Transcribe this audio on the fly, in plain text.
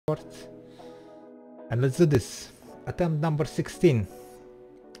And let's do this. Attempt number 16.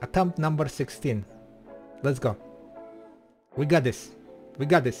 Attempt number 16. Let's go. We got this. We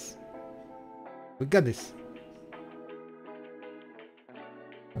got this. We got this.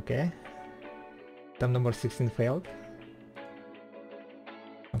 Okay. Attempt number 16 failed.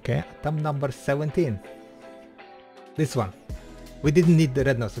 Okay. Attempt number 17. This one. We didn't need the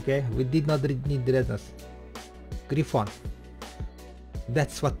red nose, okay? We did not need the red nose. Griffon.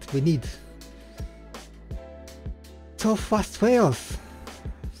 That's what we need. So fast fails.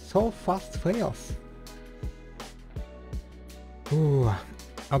 So fast fails. Ooh.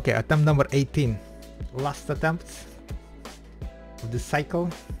 Okay, attempt number 18. Last attempt of the cycle.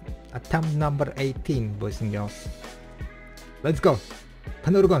 Attempt number 18, boys and girls. Let's go.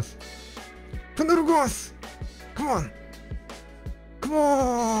 Panurgons. Panurgons! Come on! Come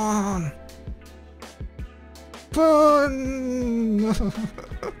on! Fun!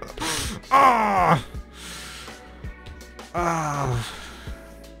 Ah! Ah!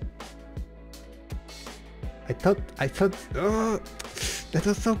 I thought, that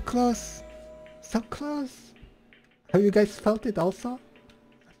was so close. So close. Have you guys felt it also?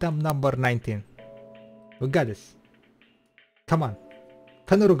 Attempt number 19. We got this. Come on.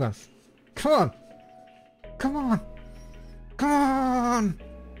 Panurgons. Come on. Come on. Come on.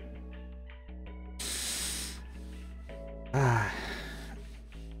 Ah.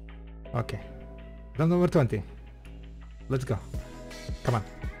 Okay. Attempt number 20. Let's go. Come on.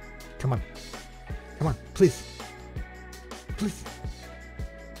 Come on. Come on. Please. Please.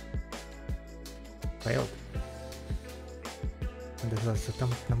 Failed. And this was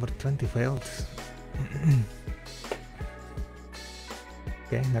attempt number 20 failed.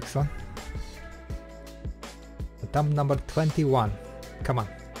 Okay, next one. Attempt number 21. Come on.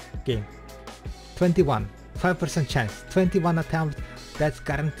 Game. 21. 5% chance. 21 attempt. That's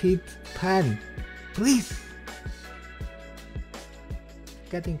guaranteed pan. Please.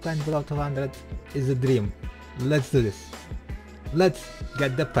 Getting pan below 200 is a dream. Let's do this. Let's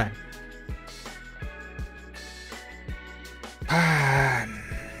get the pan. Pan.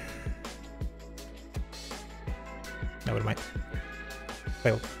 Never mind.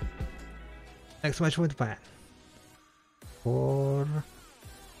 Failed. Next match with pan. For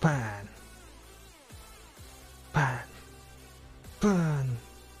pan. Pan. Pan.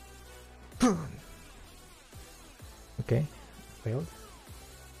 Pan. Okay. Failed.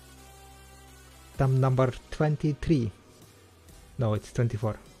 Attempt number 23. No, it's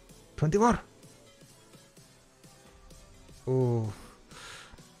 24. 24! Oh,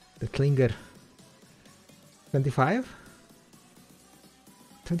 the clinger. 25?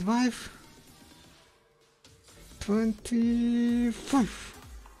 25? 25!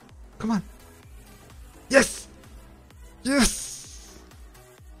 Come on! Yes! Yes!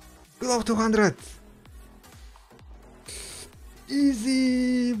 Below 200!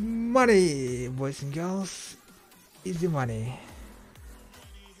 Easy money, boys and girls. Easy money.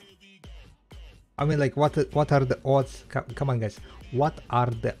 I mean, like, what are the odds? Come on, guys. What are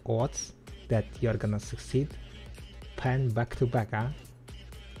the odds that you're gonna succeed? Pan back to back, huh?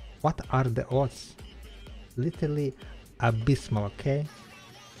 What are the odds? Literally abysmal, okay?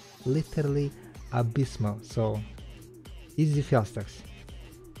 Literally abysmal. So, easy fail stacks.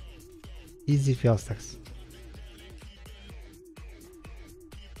 Easy fail stacks.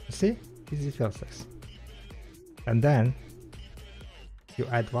 See? Easy fail stacks. And then you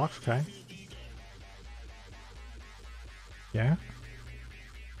add box cry. Yeah.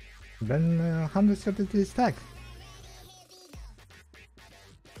 Then 133 stack.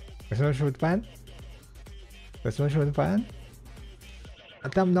 Resume with pan. Resume with pan.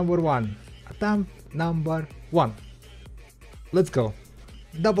 Attempt number 1. Attempt number 1. Let's go.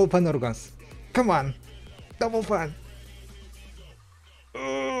 Double pan organs. Come on. Double pan.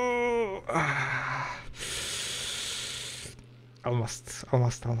 Almost.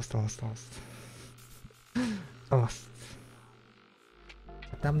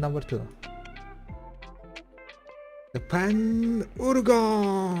 Attempt number 2. The pan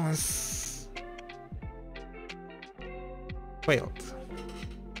urgos. Failed.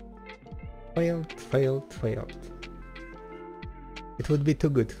 It would be too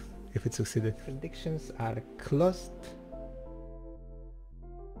good if it succeeded. Predictions are closed.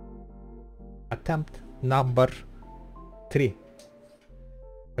 Attempt number 3.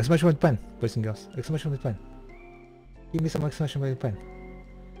 Exclamation with pen, boys and girls. Exclamation with pen. Give me some exclamation with pen.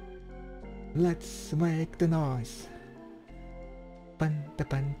 Let's make the noise. Pan, the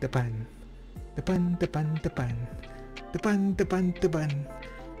pan, the pan. The pan, the pan, the pan. The pan, the pan, the pan.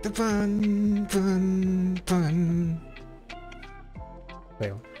 The pan, pan, pan.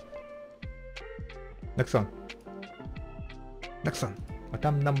 Fail. Next one. Next one.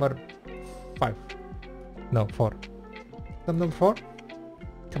 Attempt number 5. No, 4. Attempt number 4.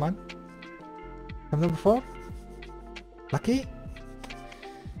 Come on. Attempt number 4. Lucky?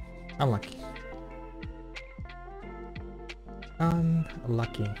 Unlucky.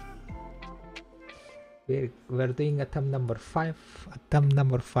 Unlucky. We're doing attempt number 5. Attempt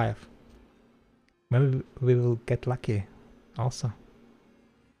number 5. Maybe we will get lucky also.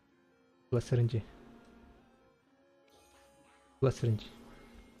 Plus syringe. Plus syringe.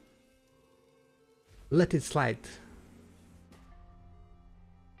 Let it slide.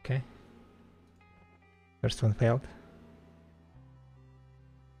 Okay. First one failed.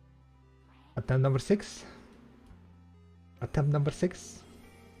 Attempt number 6. Attempt number 6.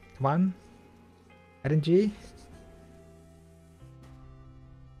 Come on. RNG.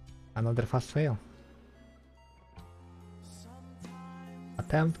 Another fast fail.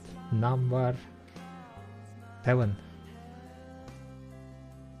 Attempt number 7.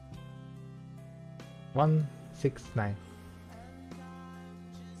 169.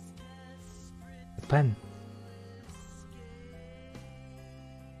 The pen.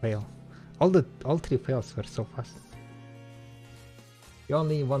 Fail. All 3 fails were so fast. You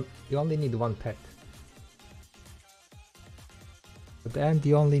only need one pet. At the end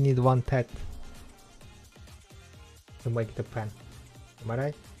you only need one pet to make the pen. Am I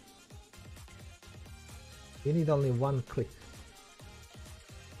right? You need only one click.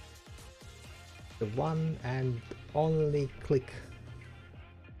 The one and only click.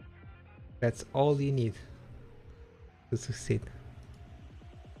 That's all you need to succeed.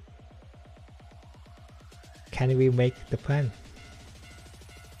 Can we make the pen?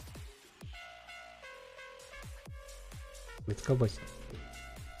 Let's go, boys.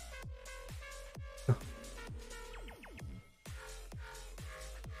 Oh.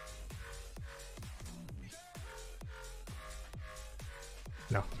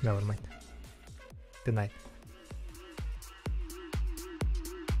 No, never mind. Tonight.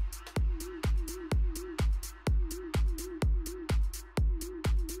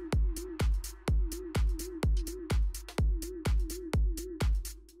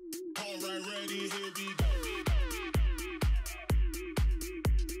 Ready, here we go. Here we go. Here we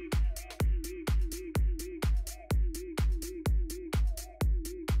go.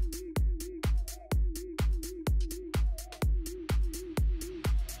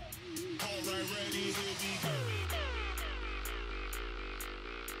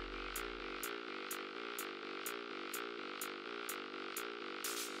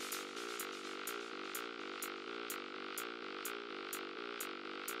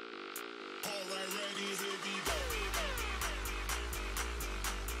 Here we go.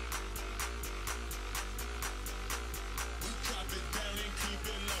 Drop it down and keep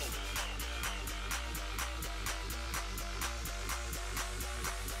it low, low, low.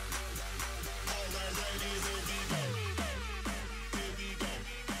 Keep it low, low, low. Keep it low, low, low. Keep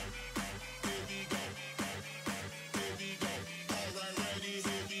it low. Here we go.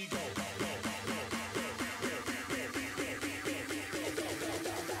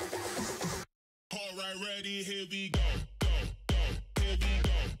 Here we go. Here we go.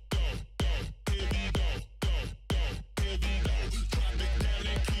 Drop it down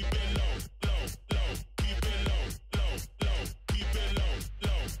and keep it low, low, low. Keep it low, low, low. Keep it low,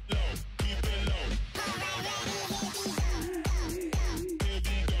 low, low. Keep it low.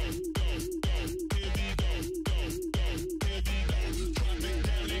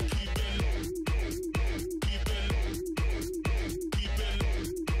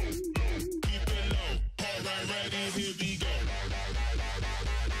 Alright, ready, here we go.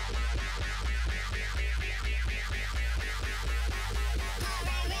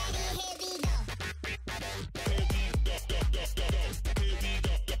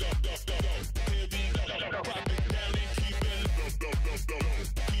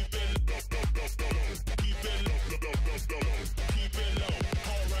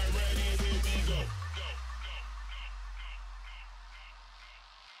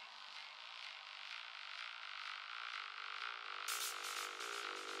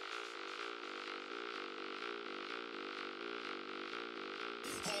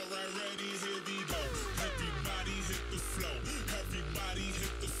 Alright, ready, here we go. Everybody hit the flow. Everybody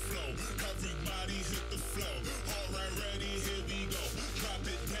hit the flow. Everybody hit the flow. Alright, ready, here we go. Drop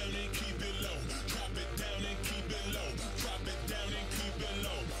it down and keep it low. Drop it down and keep it low. Drop it down and keep it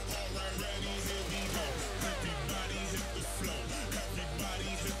low. Alright, ready, here we go. Everybody hit the flow.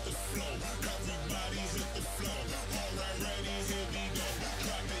 Everybody hit the flow. Everybody hit the flow. Alright, ready, here we go.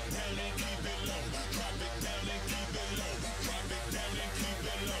 Drop it down and keep it low. Drop it down and keep it low. Drop it down and keep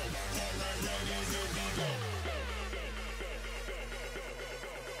it low. Alright, ready.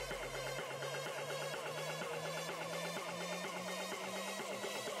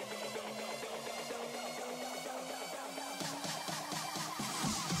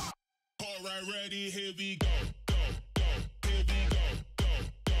 Alright, ready, here we go. Here we go.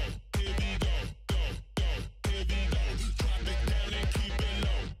 Here we go. Here we go. Drop it down and keep it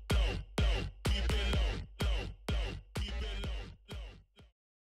low. Keep it low. Keep it low.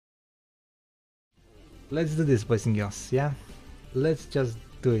 Let's do this, boys and girls, yeah? Let's just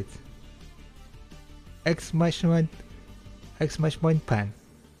do it. Exclamation point pan.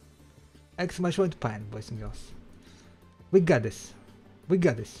 Exclamation point pan, boys and girls. We got this. We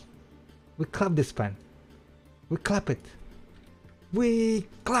got this. We clap this pan. We clap it. We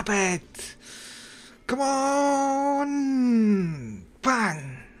clap it. Come on,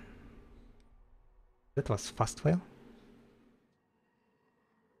 pan. That was fast fail.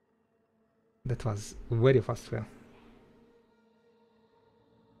 That was very fast fail.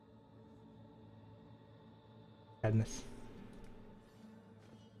 Sadness.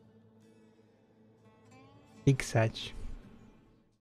 Big Sag.